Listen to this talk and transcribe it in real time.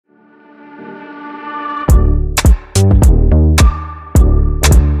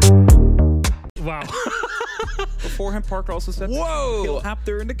beforehand, Parker also said he'll have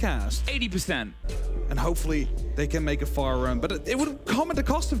during the cast. 80%. And hopefully they can make a far run. But it would come at the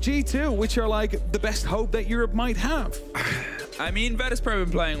cost of G2, which are like the best hope that Europe might have. I mean, Virtus.pro have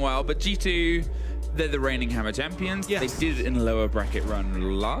been playing well, but G2, they're the reigning Hammer champions. Yes. They did it in a lower bracket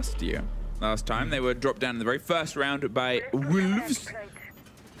run last year. Last time they were dropped down in the very first round by Wolves,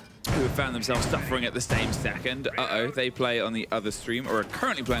 who have found themselves suffering at the same second. Uh-oh, they play on the other stream, or are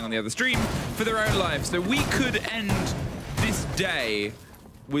currently playing on the other stream, for their own lives. So we could end this day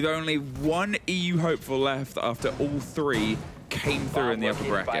with only one EU hopeful left after all three came through in the upper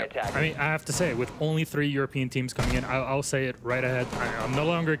bracket. I mean, I have to say, with only 3 European teams coming in, I'll say it right ahead. I'm no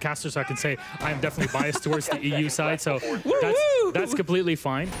longer a caster, so I can say I am definitely biased towards the EU side, so that's completely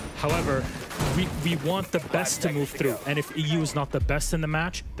fine. However, we want the best to move through, and if EU is not the best in the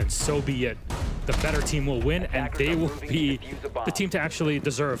match, then so be it. The better team will win, and they will be the team to actually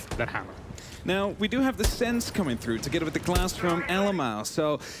deserve that hammer. Now, we do have the Sense coming through together with the class from Alamau,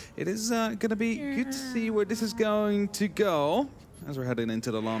 so it is going to be good to see where this is going to go as we're heading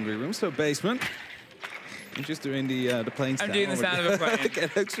into the laundry room. So basement. I'm just doing the plane sound. I'm doing the sound of a plane.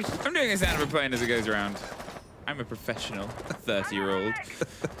 I'm doing the sound of a plane as it goes around. I'm a professional 30-year-old.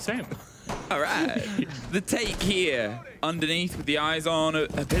 Same. All right. The take here, underneath with the eyes on, a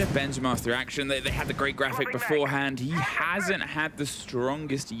bit of Benjamaster action. They had the great graphic beforehand. He hasn't had the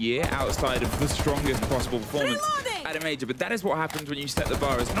strongest year outside of the strongest possible performance at a major. But that is what happens when you set the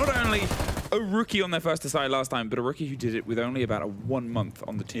bar as not only a rookie on their first decide last time, but a rookie who did it with only about 1 month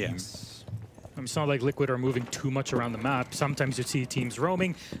on the team. Yes. It's not like Liquid are moving too much around the map. Sometimes you see teams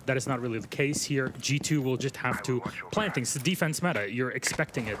roaming. That is not really the case here. G2 will just have to plant things. It's the defense meta. You're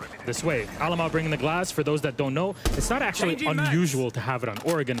expecting it this way. Alamau bringing the glass. For those that don't know, it's not actually unusual to have it on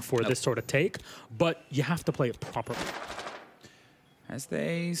Oregon for this sort of take, but you have to play it properly. As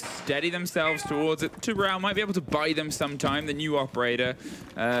they steady themselves towards it, Tubrau might be able to buy them some time. The new operator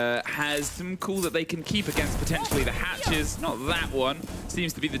has some cool that they can keep against potentially the hatches. Not that one.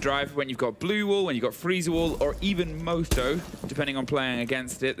 Seems to be the drive when you've got Blue Wall, when you've got Freezer Wall, or even Moto, depending on playing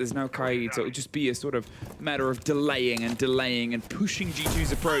against it. There's no Kaid, so it would just be a sort of matter of delaying and pushing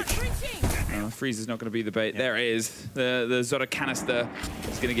G2's approach. Freezer's not going to be the bait. There it is. The Zoda canister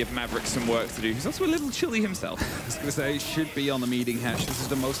is going to give Maverick some work to do. He's also a little chilly himself. I was going to say, he should be on the meeting hatch. This is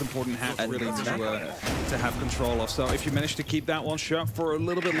the most important hatch really to have control of. So if you manage to keep that one shut for a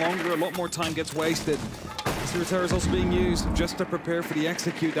little bit longer, a lot more time gets wasted. Zerator is also being used just to prepare for the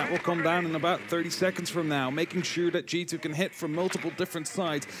execute. That will come down in about 30 seconds from now, making sure that G2 can hit from multiple different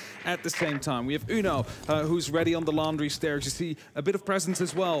sides at the same time. We have Uno, who's ready on the laundry stairs. You see a bit of presence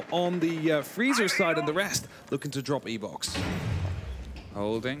as well on the freezer side, and the rest looking to drop E-Box.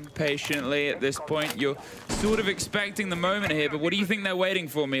 Holding patiently at this point. You're sort of expecting the moment here, but what do you think they're waiting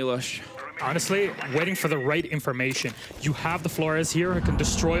for, Milos? Honestly, waiting for the right information. You have the Flores here who can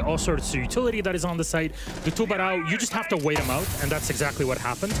destroy all sorts of utility that is on the site. The Tubarão, you just have to wait them out, and that's exactly what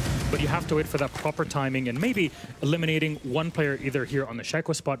happened. But you have to wait for that proper timing and maybe eliminating one player either here on the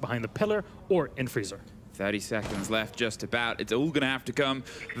Shaco spot behind the pillar or in freezer. 30 seconds left, just about. It's all going to have to come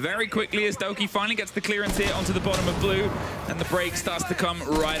very quickly as Doki finally gets the clearance here onto the bottom of blue, and the break starts to come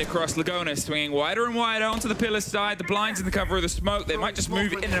right across Lagonis, swinging wider and wider onto the pillar side. The blinds in the cover of the smoke. They might just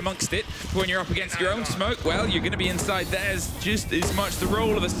move in and amongst it. When you're up against your own smoke, well, you're going to be inside theirs just as much. The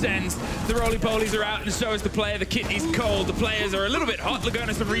role of the Sens. The roly-polies are out, and so is the player. The kit is cold. The players are a little bit hot.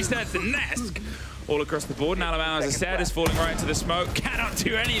 Lagonis resets, and Nesk all across the board. And Alamau, as I said, is falling right into the smoke. Cannot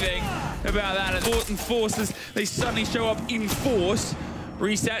do anything about that. And Orton forces, they suddenly show up in force.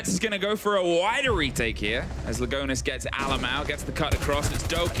 Resets is going to go for a wider retake here as Lagonis gets Alamau, gets the cut across. It's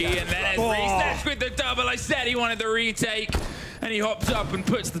Doki, and then it's Resets with the double. I said he wanted the retake, and he hops up and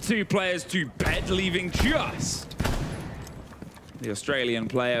puts the two players to bed, leaving just the Australian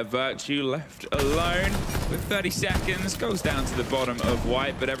player, Virtue, left alone with 30 seconds. Goes down to the bottom of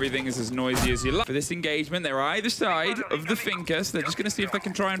white, but everything is as noisy as you like. For this engagement, they're either side of the Finkus. They're just going to see if they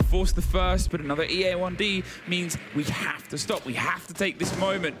can try and force the first, but another EA1D means we have to stop. We have to take this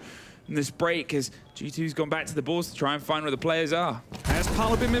moment in this break as G2's gone back to the balls to try and find where the players are. Has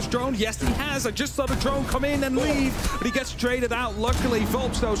Paolo been missed drone? Yes, he has. I just saw the drone come in and leave, but he gets traded out. Luckily,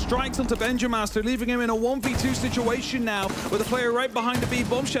 Volps, though, strikes onto Benjamaster, leaving him in a 1v2 situation now with a player right behind the B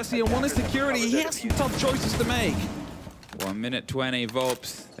bomb chassis, and one is security. He has some tough choices to make. 1 minute 20,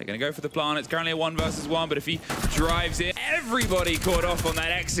 Volps. They're going to go for the plant. It's currently a 1 versus 1, but if he drives it, everybody caught off on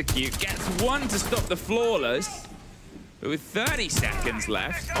that execute. Gets one to stop the flawless. But with 30 seconds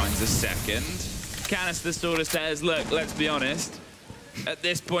left, finds a second. Canister sort of says, look, let's be honest. At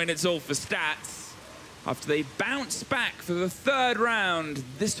this point, it's all for stats. After they bounce back for the third round,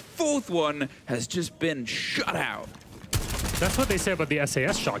 this fourth one has just been shut out. That's what they say about the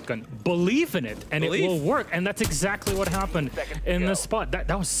SAS shotgun. Believe in it, and it will work. And that's exactly what happened in the spot. That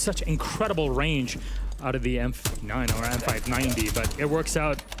was such incredible range out of the M9 or M590, but it works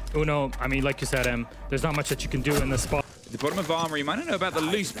out. Uno, I mean, like you said, there's not much that you can do in this spot. The bottom of Armory, you might not know about the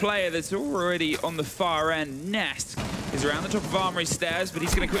loose player that's already on the far end. Nest is around the top of Armory stairs, but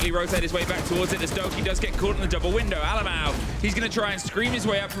he's going to quickly rotate his way back towards it as Doki does get caught in the double window. Alamau, he's going to try and scream his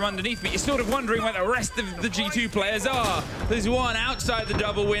way up from underneath, but you're sort of wondering where the rest of the G2 players are. There's one outside the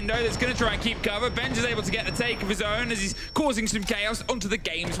double window that's going to try and keep cover. Benj is able to get the take of his own as he's causing some chaos onto the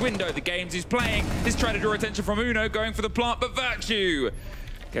game's window. The games he's playing is trying to draw attention from Uno, going for the plant, but Virtue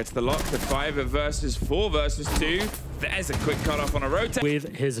gets the lock, the 5 versus 4 versus 2. There's a quick cutoff on a rotate.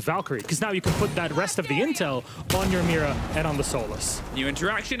 With his Valkyrie, because now you can put that rest of the intel on your Mira and on the Solus. New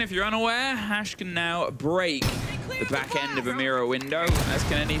interaction, if you're unaware, Hash can now break the back end of a Mira window, as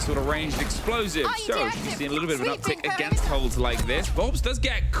can any sort of ranged explosive. So you can see a little bit of an uptick against holds like this. Bobs does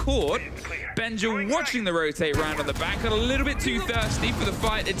get caught. Benja watching the rotate round on the back, got a little bit too thirsty for the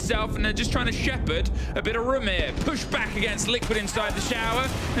fight itself, and they're just trying to shepherd a bit of room here. Push back against Liquid inside the shower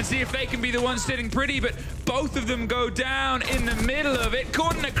and see if they can be the ones sitting pretty, but both of them go down in the middle of it.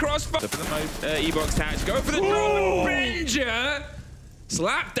 Caught in a crossfire. For the E-box hatch, go for the draw. Benja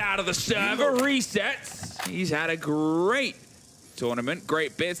slapped out of the server, resets. He's had a great tournament,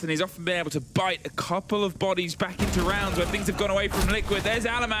 great bits, and he's often been able to bite a couple of bodies back into rounds where things have gone away from Liquid. There's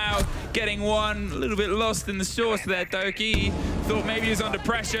Alamau getting one, a little bit lost in the sauce there, Doki. Thought maybe he was under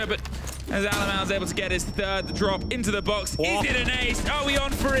pressure, but as Alamau's able to get his third drop into the box. Is it an ace? Are we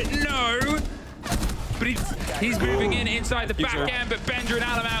on for it? No. But he's moving inside the back end, but Benja and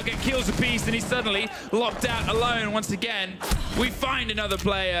Alamau get kills apiece, and he's suddenly locked out alone once again. We find another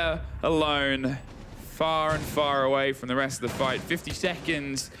player alone, far and far away from the rest of the fight. 50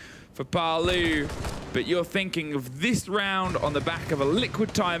 seconds for Palu, but you're thinking of this round on the back of a Liquid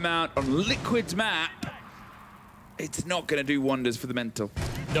timeout on Liquid's map. It's not going to do wonders for the mental.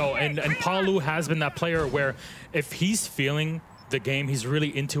 No, and Palu has been that player where if he's feeling the game, he's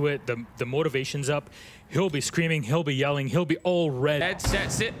really into it, the motivation's up, he'll be screaming, he'll be yelling, he'll be all red. Ed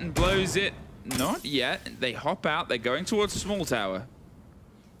sets it and blows it. Not yet. They hop out. They're going towards the small tower.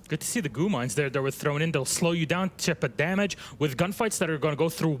 Good to see the goo mines there that were thrown in. They'll slow you down, chip a damage. With gunfights that are going to go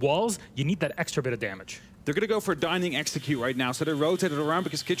through walls, you need that extra bit of damage. They're going to go for a dining execute right now, so they're rotated around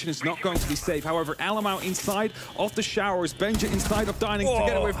because Kitchen is not going to be safe. However, Alamau inside of the showers, Benja inside of dining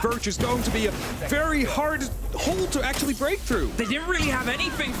together with Virtue is going to be a very hard hole to actually break through. They didn't really have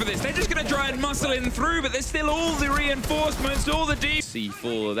anything for this. They're just going to try and muscle in through, but there's still all the reinforcements, all the deep.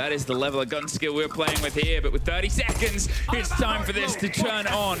 C4, that is the level of gun skill we're playing with here, but with 30 seconds, it's time for this to turn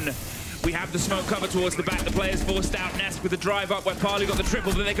on. We have the smoke cover towards the back. The players forced out Nest with the drive up where Palu got the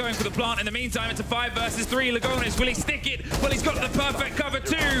triple, but they're going for the plant. In the meantime, it's a 5 versus 3. Lagonis, will he stick it? Well, he's got the perfect cover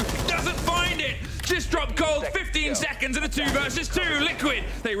too. Doesn't find it. Just dropped cold. 15 seconds and a 2 versus 2. Liquid,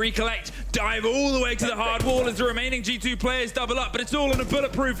 they recollect, dive all the way to the hard wall as the remaining G2 players double up, but it's all on a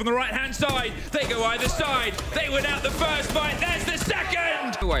bulletproof on the right-hand side. They go either side. They win out the first fight. There's the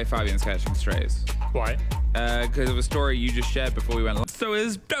second. Why Fabian's catching strays? Why? Because of a story you just shared before we went live. So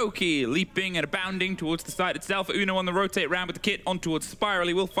is Doki leaping and bounding towards the site itself. Uno on the rotate round with the kit on towards Spiral.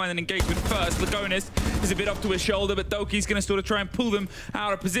 He will find an engagement first. Lagonis is a bit up to his shoulder, but Doki's going to sort of try and pull them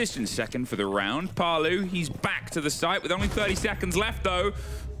out of position. Second for the round. Palu, he's back to the site with only 30 seconds left though.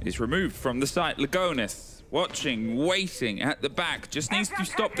 Is removed from the site. Lagonis watching, waiting at the back. Just needs to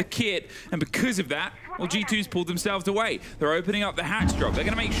stop the kit, and because of that, well, G2's pulled themselves away. They're opening up the hatch drop. They're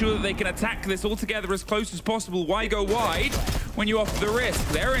going to make sure that they can attack this all together as close as possible. Why go wide when you offer the risk?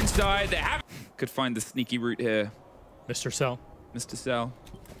 They're inside. They have could find the sneaky route here. Mr. Cell. Mr. Cell.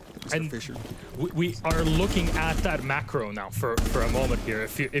 Mr. And Fisher. We are looking at that macro now for a moment here.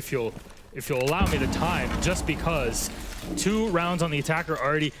 If you'll allow me the time, just because 2 rounds on the attack are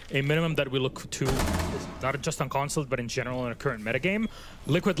already a minimum that we look to, not just on console, but in general in a current metagame.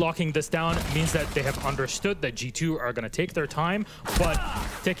 Liquid locking this down means that they have understood that G2 are going to take their time, but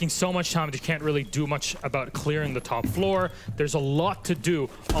taking so much time, they can't really do much about clearing the top floor. There's a lot to do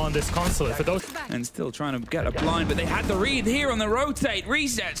on this console. For those and still trying to get a blind, but they had the read here on the rotate.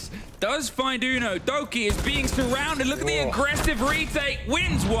 Resets, does find Uno. Doki is being surrounded. Look at the aggressive retake.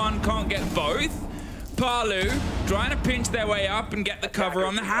 Wins one, can't get both. Palu trying to pinch their way up and get the cover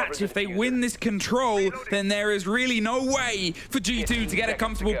on the hatch. If they win this control, then there is really no way for G2 to get a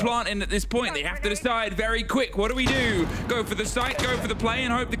comfortable plant in at this point. They have to decide very quick. What do we do? Go for the site, go for the play,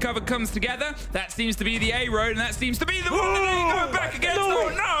 and hope the cover comes together? That seems to be the A road, and that seems to be the one that they go back against. Oh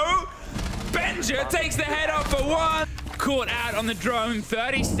no! Benja takes the head off for one. caught out on the drone,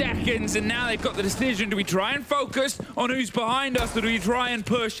 30 seconds, and now they've got the decision. Do we try and focus on who's behind us, or do we try and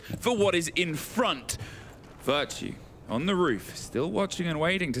push for what is in front? Virtue on the roof, still watching and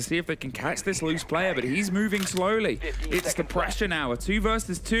waiting to see if they can catch this loose player, but he's moving slowly. It's the pressure now, a 2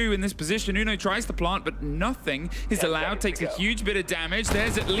 versus 2 in this position. Uno tries to plant, but nothing is allowed, takes a huge bit of damage.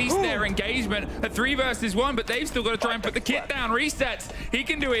 There's at least their engagement, a 3 versus 1, but they've still got to try and put the kit down. Resets, he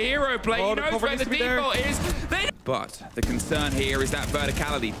can do a hero play, he knows where the default is. But the concern here is that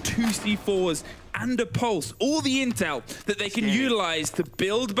verticality, 2 C4s and a pulse, all the intel that they can utilize to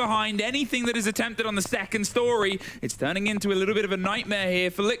build behind anything that is attempted on the second story. It's turning into a little bit of a nitmare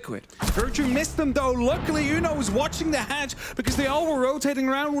here for Liquid. Virtue missed them though. Luckily, Uno was watching the hatch because they all were rotating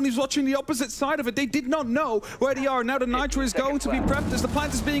around when he was watching the opposite side of it. They did not know where they are. Now the Nitro is going to be prepped as the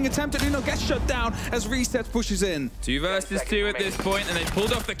plant is being attempted. Uno gets shut down as Reset pushes in. 2 versus 2 at this point, and they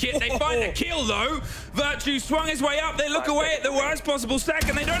pulled off the kit. They find a kill though. Virtue swung his way up. They look away at the worst possible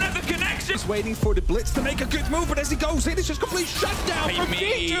second. They don't have the connection. Just waiting for the blitz to make a good move, but as he goes in, it's just complete shutdown from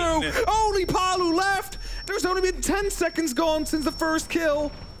P2. Only Palu left. There's only been 10 seconds gone since the first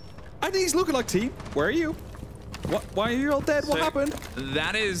kill. And he's looking like, team, where are you? What? Why are you all dead? What happened?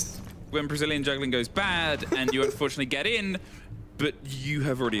 That is when Brazilian juggling goes bad and you unfortunately get in, but you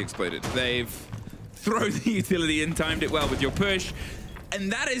have already exploded. They've thrown the utility and timed it well with your push.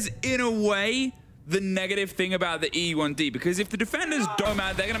 And that is, in a way, the negative thing about the E1D, because if the defenders dome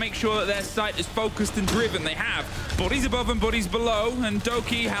out, they're going to make sure that their sight is focused and driven. They have bodies above and bodies below. And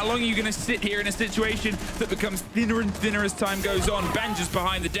Doki, how long are you going to sit here in a situation that becomes thinner and thinner as time goes on? Benja's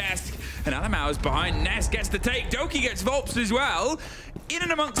behind the desk, and Alamau is behind. Ness gets the take. Doki gets Volps as well. In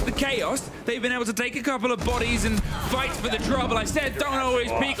and amongst the chaos, they've been able to take a couple of bodies and fight for the trouble. I said don't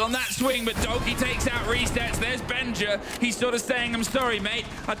always peek on that swing, but Doki takes out Resets. There's Benja. He's sort of saying, I'm sorry, mate.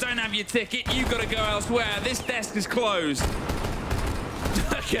 I don't have your ticket. You've got to go elsewhere. This desk is closed.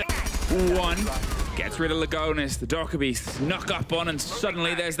 One gets rid of Lagonis. The Dockerby snuck up on, and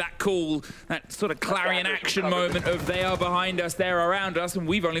suddenly there's that cool, that sort of clarion action moment of they are behind us, they're around us, and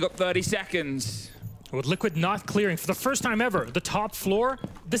we've only got 30 seconds. With Liquid not clearing for the first time ever the top floor,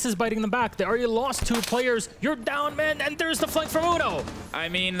 this is biting them back. They already lost 2 players. You're down, man, and there's the flank from Uno. I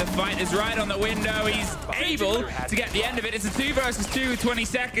mean, the fight is right on the window. He's able to get the end of it. It's a 2 versus 2 with 20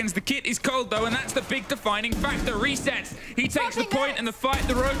 seconds. The kit is cold, though, and that's the big defining factor. Resets. He takes the point, and the fight,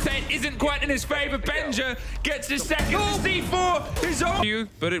 the rotate, isn't quite in his favor. Benja gets his second. The C4 is on.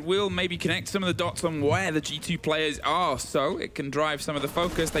 But it will maybe connect some of the dots on where the G2 players are, so it can drive some of the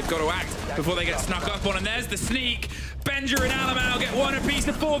focus. They've got to act before they get snuck up on, and there's the sneak. Benja and Alamau get one apiece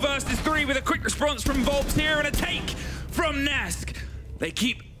to 4 versus 3 with a quick response from Volps here and a take from Nask. They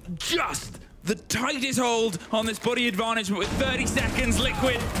keep just the tightest hold on this body advantage, but with 30 seconds,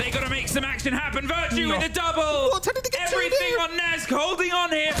 Liquid, they got to make some action happen. Virtue with a double. What? How did they get everything on Nask holding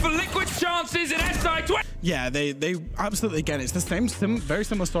on here for Liquid's chances in SI20. Yeah, they absolutely, again, it's the same, very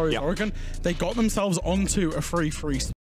similar story as Oregon. They got themselves onto a free